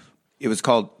right. It was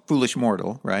called Foolish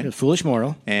Mortal, right? Foolish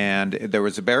Mortal. And there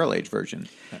was a barrel-aged version.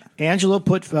 Angelo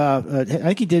put, I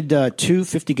think he did 2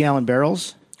 50-gallon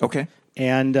barrels. Okay.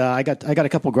 And I got a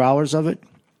couple growlers of it.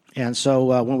 And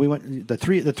so when we went, the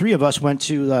three of us went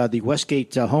to the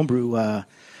Westgate Homebrew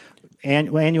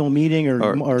annual meeting,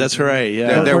 or that's right.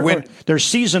 Yeah, their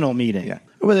seasonal meeting. Yeah.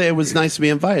 Well, it was nice to be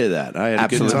invited to that. I had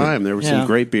Absolutely. a good time. There were some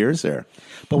great beers there.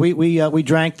 But we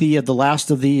drank the last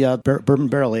of the bourbon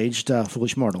barrel aged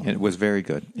Foolish Mortal. It was very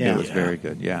good. Yeah. It was very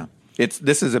good. Yeah.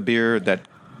 This is a beer that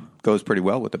goes pretty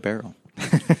well with the barrel.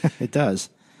 It does.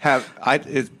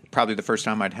 It's probably the first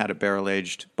time I'd had a barrel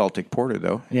aged Baltic Porter,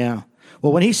 though. Yeah.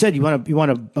 Well, when he said you want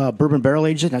to bourbon barrel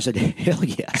age it, and I said hell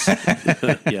yes.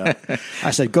 Yeah,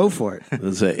 I said go for it.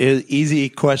 It's an easy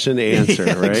question to answer,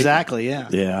 Yeah, right? Exactly. Yeah.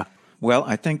 Yeah. Well,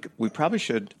 I think we probably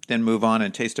should then move on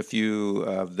and taste a few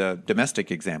of the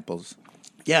domestic examples.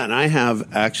 Yeah, and I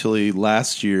have actually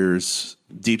last year's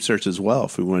Deep Search as well.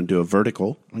 If we want to do a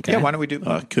vertical, Okay. Yeah, why don't we do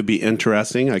could be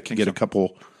interesting. I could get a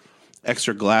couple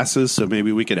extra glasses, so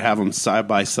maybe we could have them side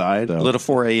by side. a little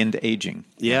foray into aging?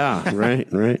 Yeah,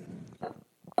 right.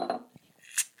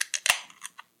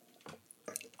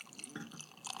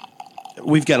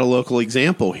 We've got a local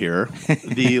example here,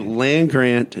 the Land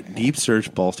Grant Deep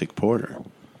Search Baltic Porter.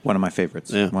 One of my favorites.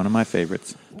 Yeah. One of my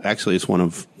favorites. Actually, it's one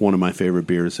of my favorite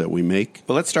beers that we make.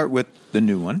 Well, let's start with the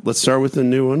new one. Let's start with the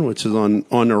new one, which is on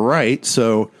the right.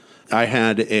 So I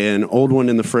had an old one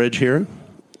in the fridge here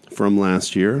from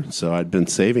last year, so I'd been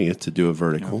saving it to do a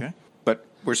vertical. Okay. But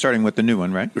we're starting with the new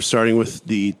one, right? We're starting with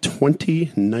the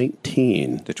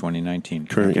 2019 The 2019.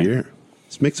 current Okay. year.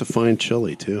 This makes a fine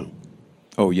chili, too.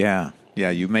 Oh, yeah. Yeah,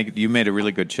 you made a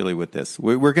really good chili with this.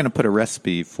 We're going to put a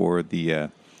recipe for the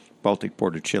Baltic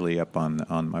Porter chili up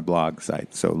on my blog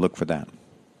site, so look for that.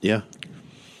 Yeah.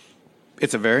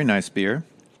 It's a very nice beer.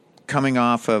 Coming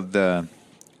off of the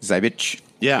Zaibich.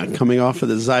 Yeah, coming off of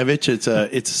the Zaibich, it's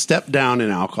a step down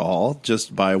in alcohol,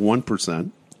 just by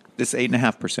 1%. This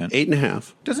 8.5%.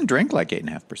 8.5. Doesn't drink like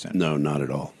 8.5%. No, not at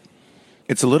all.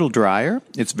 It's a little drier.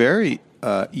 It's very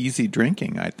easy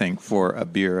drinking, I think, for a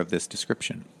beer of this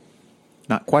description.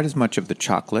 Not quite as much of the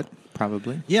chocolate,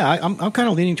 probably. Yeah, I'm kind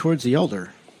of leaning towards the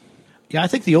older. Yeah, I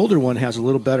think the older one has a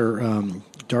little better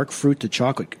dark fruit to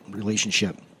chocolate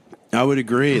relationship. I would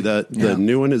agree that the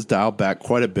new one is dialed back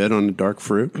quite a bit on the dark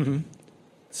fruit. Mm-hmm.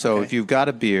 So if you've got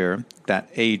a beer that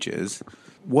ages,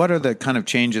 what are the kind of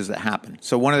changes that happen?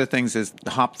 So one of the things is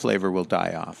the hop flavor will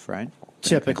die off, right?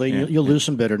 Typically, Yeah. you'll lose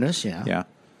some bitterness. Yeah. Yeah.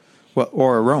 Well,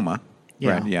 or aroma.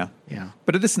 Yeah. Right. Yeah. Yeah.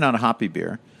 But this is not a hoppy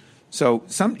beer. So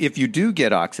if you do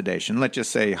get oxidation, let's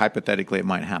just say hypothetically it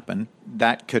might happen,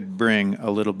 that could bring a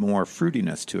little more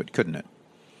fruitiness to it, couldn't it?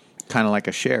 Kind of like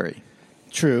a sherry.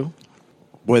 True.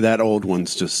 Boy, that old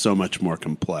one's just so much more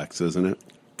complex, isn't it?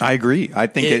 I agree. I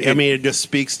think it just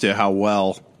speaks to how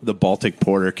well the Baltic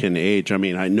Porter can age. I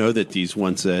mean, I know that these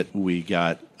ones that we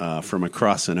got from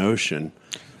across an ocean,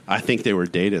 I think they were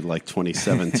dated like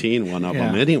 2017, one of Yeah.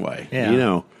 them anyway. Yeah. You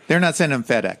know, They're not sending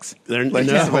them FedEx. let's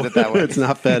just put it that way. It's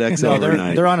not FedEx No,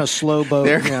 overnight. they're on a slow boat.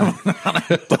 They're Yeah. on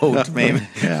a boat, maybe.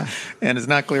 Yeah. And it's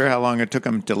not clear how long it took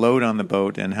them to load on the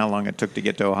boat and how long it took to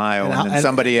get to Ohio, And and, how- then and-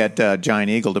 somebody at Giant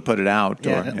Eagle to put it out.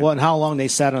 Yeah. Well, and how long they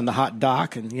sat on the hot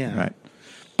dock, and Right.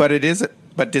 But it is.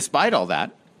 But despite all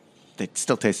that, they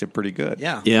still tasted pretty good.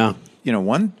 yeah. yeah. You know,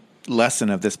 one lesson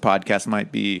of this podcast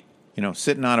might be, you know,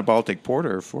 sitting on a Baltic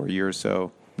Porter for a year or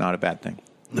so, not a bad thing.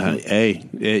 Hey,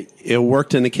 it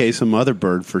worked in the case of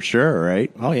Motherbird for sure, right?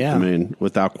 Oh, yeah. I mean,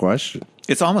 without question.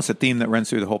 It's almost a theme that runs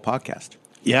through the whole podcast.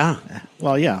 Yeah.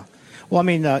 Well, yeah. Well, I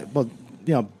mean,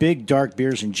 big dark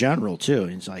beers in general too.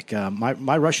 It's like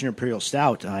my Russian Imperial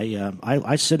Stout.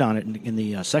 I sit on it in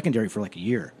the secondary for like a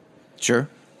year. Sure.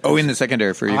 Oh, in the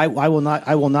secondary for you. I will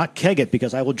not keg it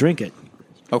because I will drink it.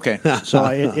 Okay. So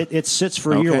it sits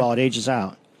for a year Okay. while it ages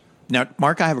out. Now,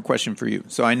 Mark, I have a question for you.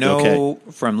 So I know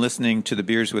from listening to the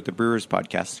Beers with the Brewers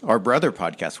podcast, our brother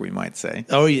podcast, we might say.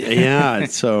 Oh, yeah.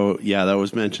 So, yeah, that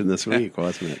was mentioned this week,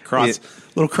 wasn't it?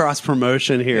 Little cross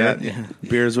promotion here. Yeah.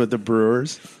 Beers with the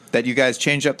Brewers. That you guys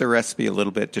changed up the recipe a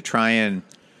little bit to try and,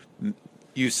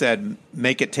 you said,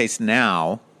 make it taste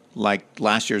now like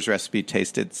last year's recipe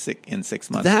tasted in 6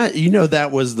 months.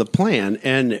 That was the plan.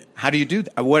 And, How do you do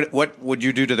that? What would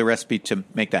you do to the recipe to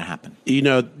make that happen?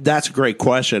 that's a great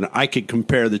question. I could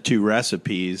compare the two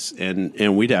recipes,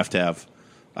 and we'd have to have,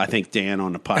 I think, Dan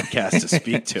on the podcast to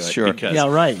speak to it. Sure. Because Yeah,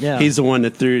 right, yeah. he's the one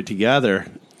that threw it together.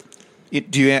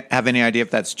 Do you have any idea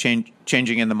if that's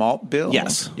changing in the malt bill?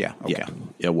 Yes. Yeah. Okay. Yeah,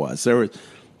 it was. There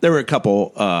were a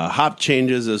couple hop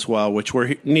changes as well, which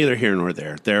were neither here nor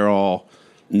there. They're all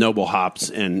noble hops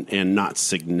and not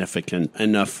significant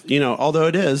enough. Although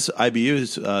it is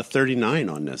IBU's 39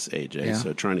 on this, AJ. Yeah.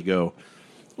 So trying to go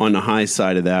on the high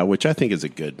side of that, which I think it's a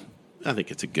good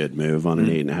move on an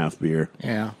 8.5 beer.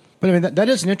 Yeah. But I mean, that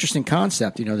is an interesting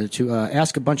concept, to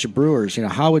ask a bunch of brewers,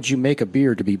 how would you make a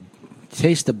beer to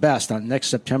taste the best on next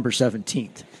September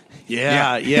 17th?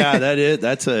 Yeah,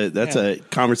 that's a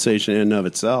conversation in and of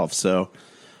itself. So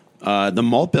the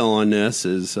malt bill on this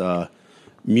is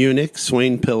Munich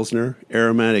Swain Pilsner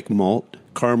aromatic malt,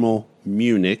 caramel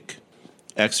Munich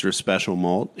extra special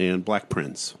malt, and Black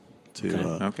Prince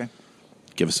to Okay.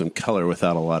 give us some color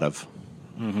without a lot of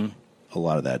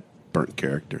that burnt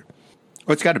character.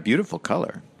 Well, it's got a beautiful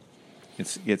color.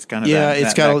 It's kind of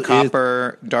It's got that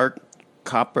copper, dark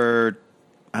copper.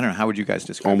 I don't know, how would you guys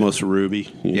describe Almost ruby.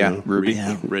 Ruby.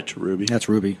 Yeah. Rich ruby. That's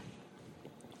Ruby.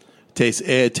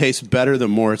 It tastes better the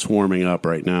more it's warming up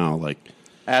right now. Like, it?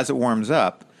 As it warms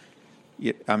up,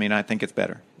 I think it's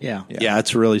better. Yeah. yeah,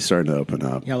 it's really starting to open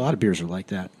up. Yeah, a lot of beers are like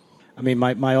that. I mean,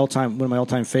 one of my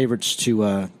all-time favorites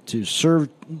to serve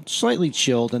slightly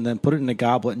chilled and then put it in a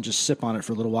goblet and just sip on it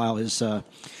for a little while is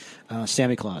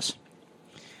Sammy Claus.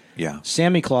 Yeah.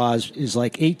 Sammy Claus is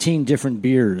like 18 different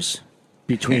beers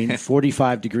between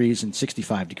 45 degrees and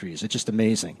 65 degrees. It's just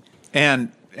amazing.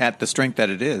 And at the strength that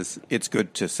it is, it's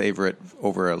good to savor it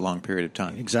over a long period of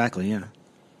time. Exactly, yeah.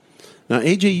 Now,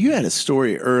 AJ, you had a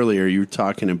story earlier. You were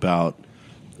talking about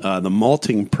the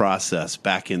malting process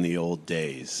back in the old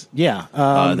days. Yeah.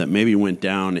 That maybe went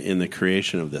down in the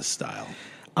creation of this style.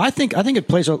 I think it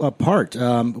plays a part.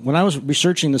 When I was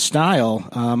researching the style,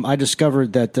 I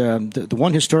discovered that the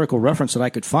one historical reference that I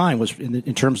could find was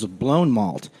in terms of blown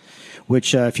malt,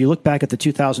 which if you look back at the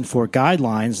 2004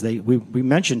 guidelines, we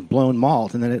mentioned blown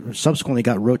malt, and then it subsequently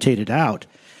got rotated out.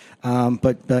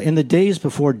 But in the days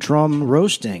before drum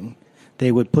roasting,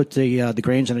 they would put the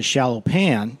grains in a shallow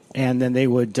pan, and then they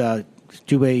would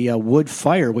do a wood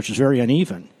fire, which is very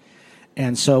uneven.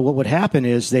 And so what would happen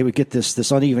is they would get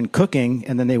this uneven cooking,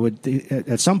 and then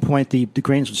at some point the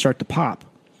grains would start to pop.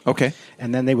 Okay.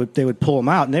 And then they would pull them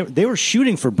out, and they were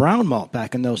shooting for brown malt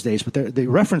back in those days. But the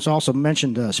reference also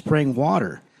mentioned spraying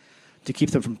water to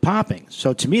keep them from popping.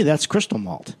 So to me, that's crystal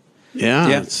malt. Yeah,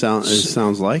 Yeah. it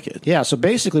sounds like it. Yeah. So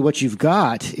basically, what you've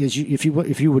got is if you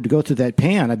were to go through that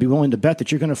pan, I'd be willing to bet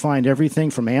that you're going to find everything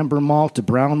from amber malt to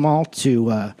brown malt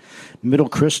to middle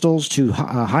crystals to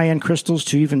high end crystals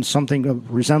to even something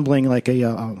resembling like a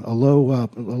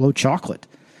low chocolate.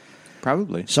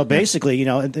 Probably. So basically,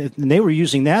 and they were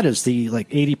using that as the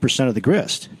 80% of the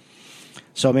grist.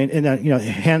 So I mean, and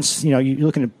hence, you're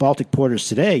looking at Baltic porters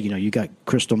today. You got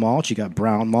crystal malt, you got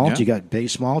brown malt, Yeah. you got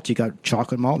base malt, you got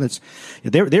chocolate malt.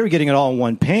 They were getting it all in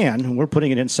one pan, and we're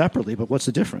putting it in separately. But what's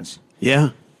the difference? Yeah,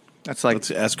 That's like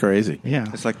that's crazy. Yeah,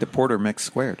 it's like the porter mix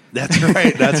squared. That's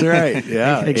right. That's right.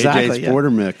 Yeah, Exactly, AJ's yeah.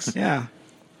 Porter mix. yeah.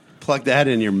 Plug that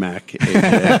in your Mac.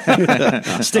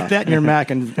 AJ. Stick that in your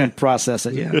Mac and process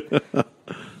it. Yeah,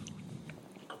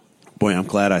 Boy, I'm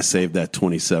glad I saved that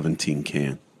 2017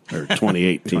 can or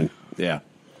 2018. Yeah.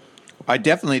 I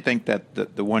definitely think that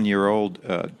the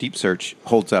 1-year-old Deep Search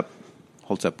holds up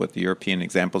with the European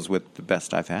examples with the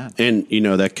best I've had. And,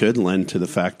 that could lend to the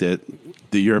fact that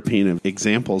the European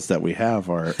examples that we have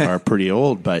are pretty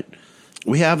old. But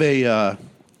we have a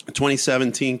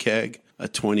 2017 keg, a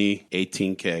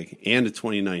 2018 keg, and a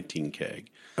 2019 keg.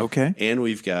 Okay. And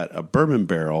we've got a bourbon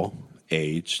barrel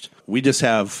aged. We just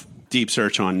have Deep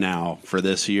Search on now for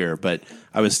this year, but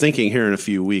I was thinking here in a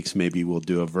few weeks maybe we'll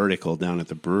do a vertical down at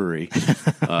the brewery.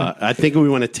 I think we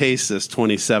want to taste this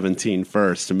 2017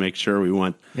 first to make sure we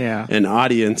want an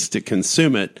audience to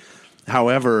consume it.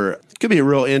 However, it could be a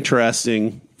real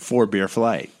interesting 4-beer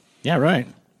flight. Yeah, right.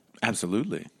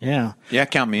 Absolutely. Yeah. Yeah,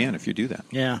 count me in if you do that.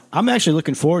 Yeah. I'm actually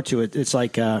looking forward to it. It's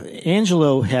like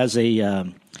Angelo has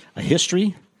a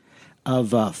history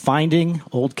of finding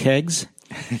old kegs.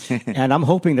 And I'm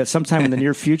hoping that sometime in the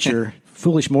near future,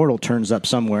 Foolish Mortal turns up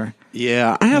somewhere.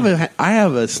 Yeah, I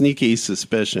have a sneaky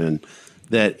suspicion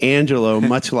that Angelo,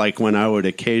 much like when I would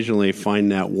occasionally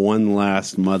find that one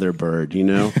last mother bird,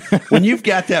 when you've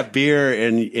got that beer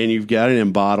and you've got it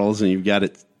in bottles and you've got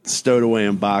it stowed away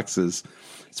in boxes,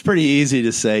 it's pretty easy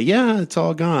to say, yeah, it's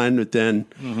all gone. But then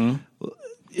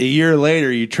a year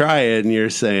later, you try it and you're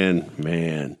saying,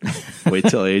 man, wait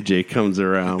till AJ comes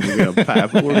around. We're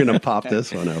gonna pop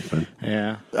this one open.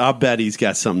 Yeah. I'll bet he's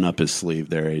got something up his sleeve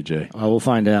there, AJ. Oh, we'll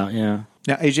find out, yeah.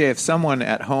 Now, AJ, if someone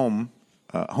at home,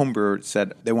 homebrewer,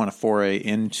 said they want to foray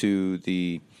into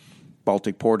the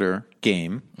Baltic Porter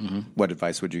game, what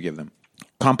advice would you give them?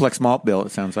 Complex malt bill,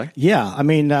 it sounds like. Yeah, I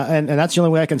mean, and that's the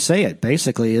only way I can say it,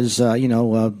 basically, is, at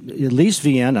least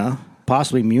Vienna,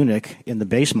 possibly Munich in the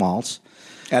base malts.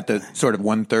 At the sort of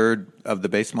 1/3 of the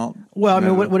base malt? Well, I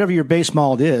mean, whatever your base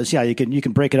malt is, yeah, you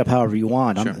can break it up however you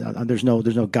want. Sure. There's no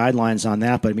guidelines on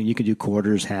that, but I mean, you can do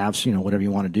quarters, halves, whatever you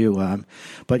want to do.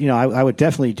 But I would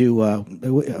definitely do.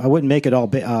 I wouldn't make it all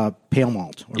pale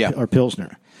malt or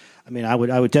Pilsner. I mean, I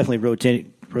would definitely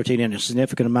rotate in a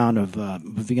significant amount of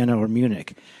Vienna or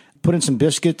Munich. Put in some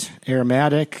biscuit,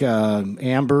 aromatic,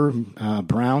 amber,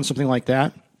 brown, something like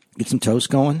that. Get some toast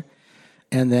going.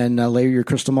 And then layer your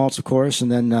crystal malts, of course,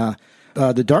 and then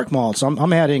the dark malts.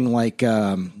 I'm adding like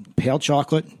pale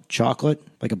chocolate,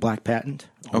 like a Black Patent,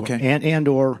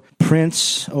 or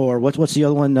Prince, or what's the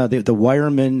other one? The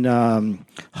Weyermann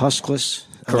Huskless.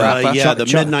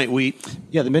 Midnight wheat.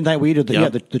 Yeah, the midnight wheat, or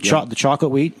the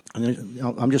chocolate wheat. And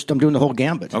then I'm doing the whole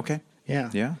gambit. Okay.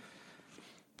 Yeah.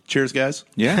 Cheers, guys.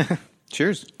 Yeah.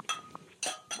 Cheers.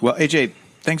 Well, AJ,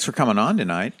 thanks for coming on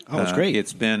tonight. Oh, it's great.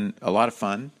 It's been a lot of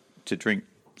fun to drink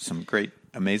some great,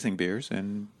 amazing beers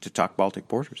and to talk Baltic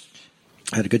Porters.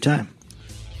 I had a good time.